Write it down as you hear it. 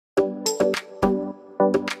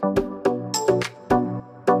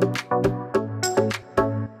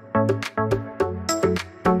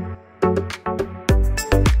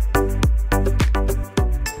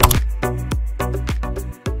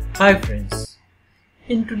Hi friends,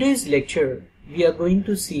 in today's lecture we are going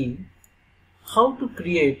to see how to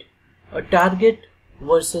create a target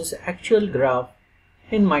versus actual graph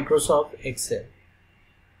in Microsoft Excel.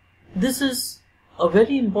 This is a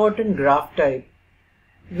very important graph type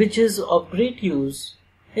which is of great use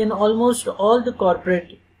in almost all the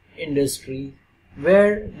corporate industry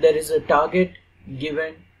where there is a target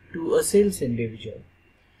given to a sales individual.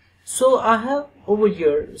 So I have over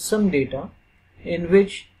here some data in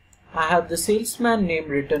which I have the salesman name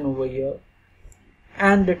written over here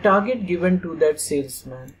and the target given to that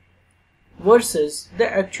salesman versus the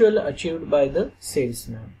actual achieved by the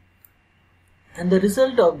salesman. And the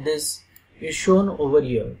result of this is shown over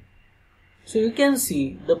here. So you can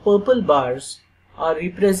see the purple bars are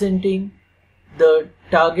representing the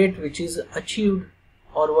target which is achieved,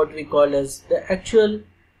 or what we call as the actual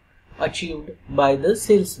achieved by the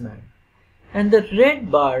salesman. And the red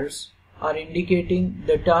bars are indicating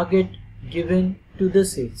the target given to the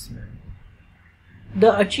salesman.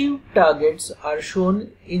 The achieved targets are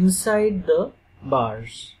shown inside the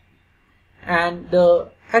bars, and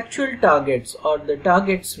the actual targets or the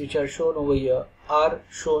targets which are shown over here are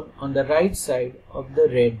shown on the right side of the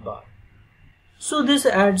red bar. So this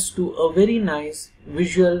adds to a very nice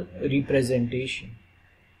visual representation.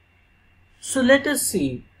 So let us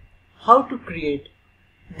see how to create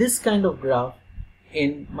this kind of graph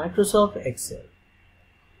in Microsoft Excel.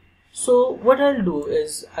 So what I'll do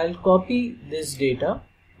is I'll copy this data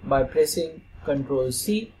by pressing Ctrl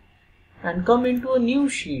C and come into a new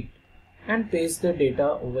sheet and paste the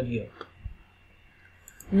data over here.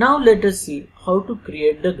 Now let us see how to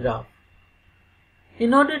create the graph.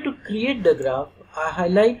 In order to create the graph, I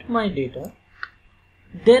highlight my data,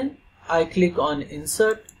 then I click on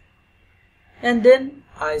Insert, and then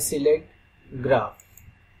I select Graph.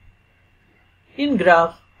 In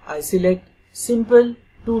Graph, I select Simple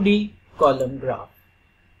 2D Column Graph.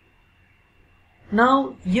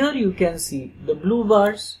 Now here you can see the blue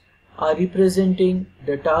bars are representing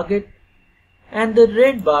the target and the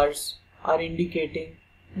red bars are indicating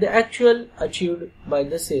the actual achieved by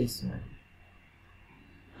the salesman.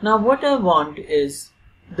 Now what I want is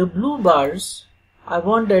the blue bars, I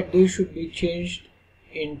want that they should be changed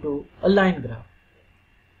into a line graph.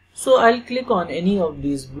 So I'll click on any of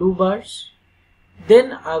these blue bars.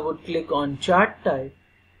 Then I would click on Chart Type,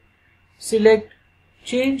 select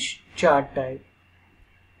Change Chart Type,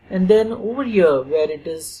 and then over here where it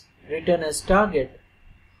is written as Target,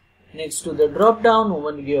 next to the drop down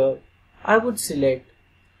over here, I would select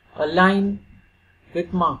a line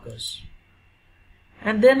with markers,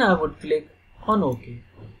 and then I would click on OK.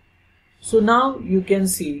 So now you can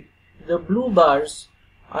see the blue bars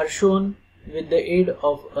are shown with the aid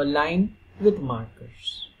of a line with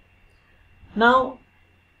markers. Now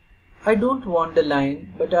I don't want the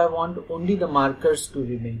line, but I want only the markers to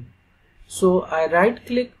remain. So I right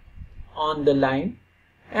click on the line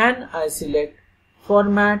and I select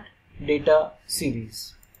Format Data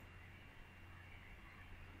Series.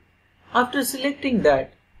 After selecting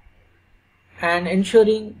that and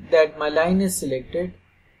ensuring that my line is selected,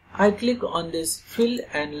 I click on this Fill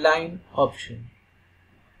and Line option.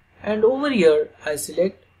 And over here I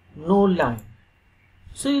select No Line.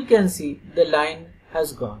 So you can see the line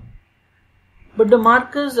has gone. But the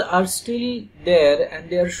markers are still there and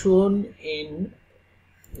they are shown in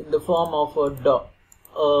the form of a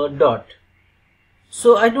dot.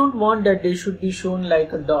 So I don't want that they should be shown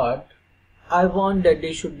like a dot. I want that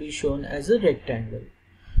they should be shown as a rectangle.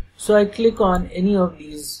 So I click on any of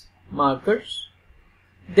these markers.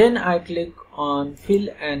 Then I click on Fill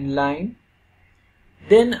and Line.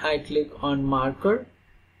 Then I click on Marker.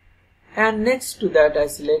 And next to that I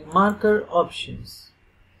select Marker Options.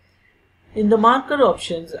 In the Marker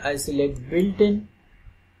Options I select Built-in,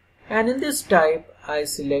 and in this type I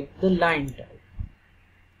select the Line type.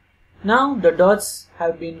 Now the dots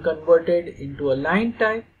have been converted into a line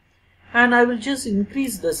type, and I will just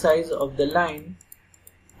increase the size of the line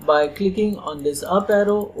by clicking on this up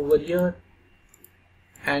arrow over here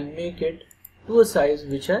and make it to a size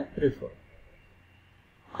which I prefer.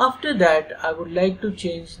 After that I would like to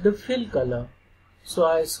change the fill color, so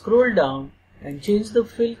I scroll down and change the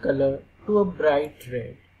fill color to a bright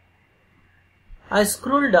red. I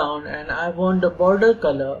scroll down and I want the border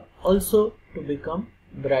color also to become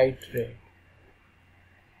bright red.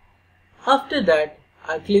 After that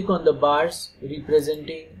I click on the bars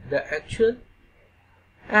representing the actual,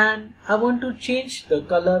 and I want to change the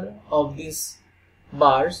color of these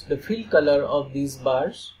bars, the fill color of these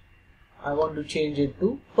bars. I want to change it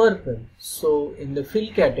to purple. So in the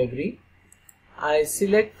fill category, I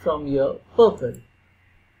select from here purple.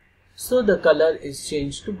 so the color is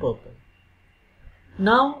changed to purple.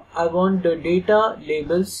 Now I want the data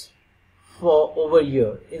labels for over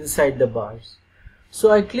here inside the bars. So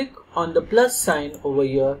I click on the plus sign over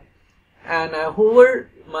here and I hover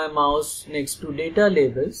my mouse next to data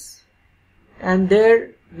labels, and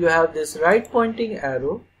there you have this right pointing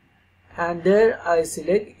arrow, and there I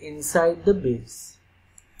select inside the base.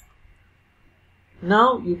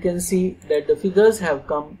 Now you can see that the figures have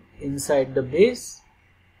come inside the base.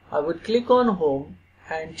 I would click on home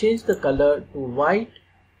and change the color to white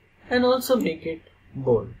and also make it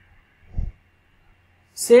bold.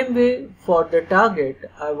 Same way for the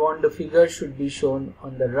target, I want the figure should be shown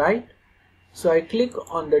on the right. So I click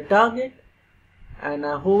on the target and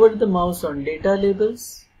I hover the mouse on data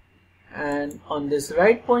labels, and on this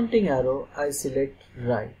right pointing arrow I select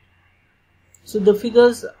right. So the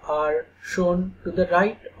figures are shown to the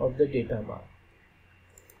right of the data bar.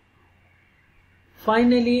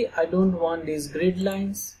 Finally, I don't want these grid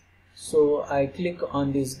lines, so I click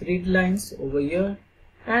on these grid lines over here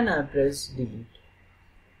and I press delete.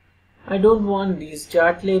 I don't want these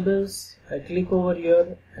chart labels, I click over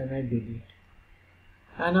here and I delete.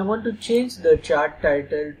 And I want to change the chart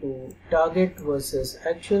title to target versus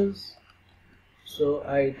actuals. So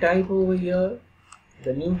I type over here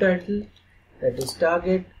the new title, that is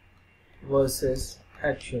target versus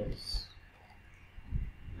actuals.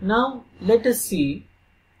 Now let us see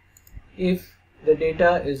if the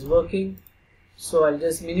data is working. So I'll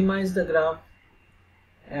just minimize the graph,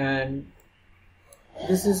 and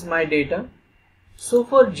this is my data. So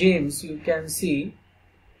for James, you can see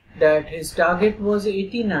that his target was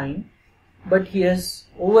 89, but he has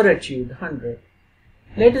overachieved 100.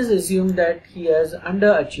 Let us assume that he has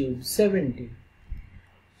underachieved 70.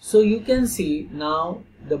 So you can see now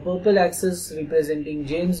the purple axis representing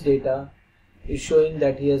James' data is showing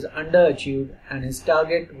that he has underachieved and his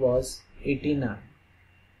target was 89.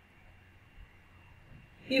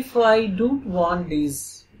 If I don't want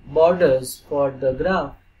these borders for the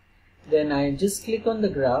graph, then I just click on the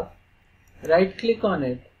graph, right click on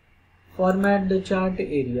it, format the chart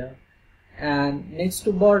area, and next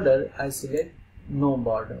to border I select no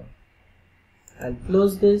border. I'll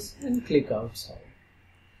close this and click outside.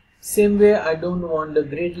 Same way, I don't want the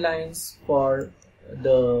grid lines for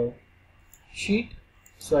the sheet,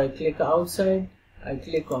 so I click outside, I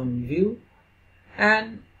click on view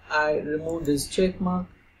and I remove this check mark,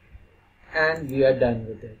 and we are done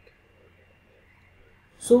with it.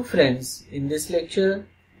 So friends, in this lecture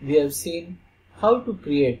we have seen how to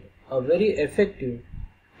create a very effective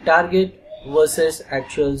target versus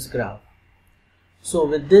actuals graph. So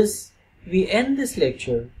with this we end this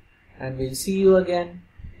lecture, and we'll see you again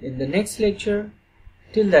in the next lecture.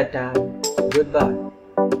 Till that time, goodbye.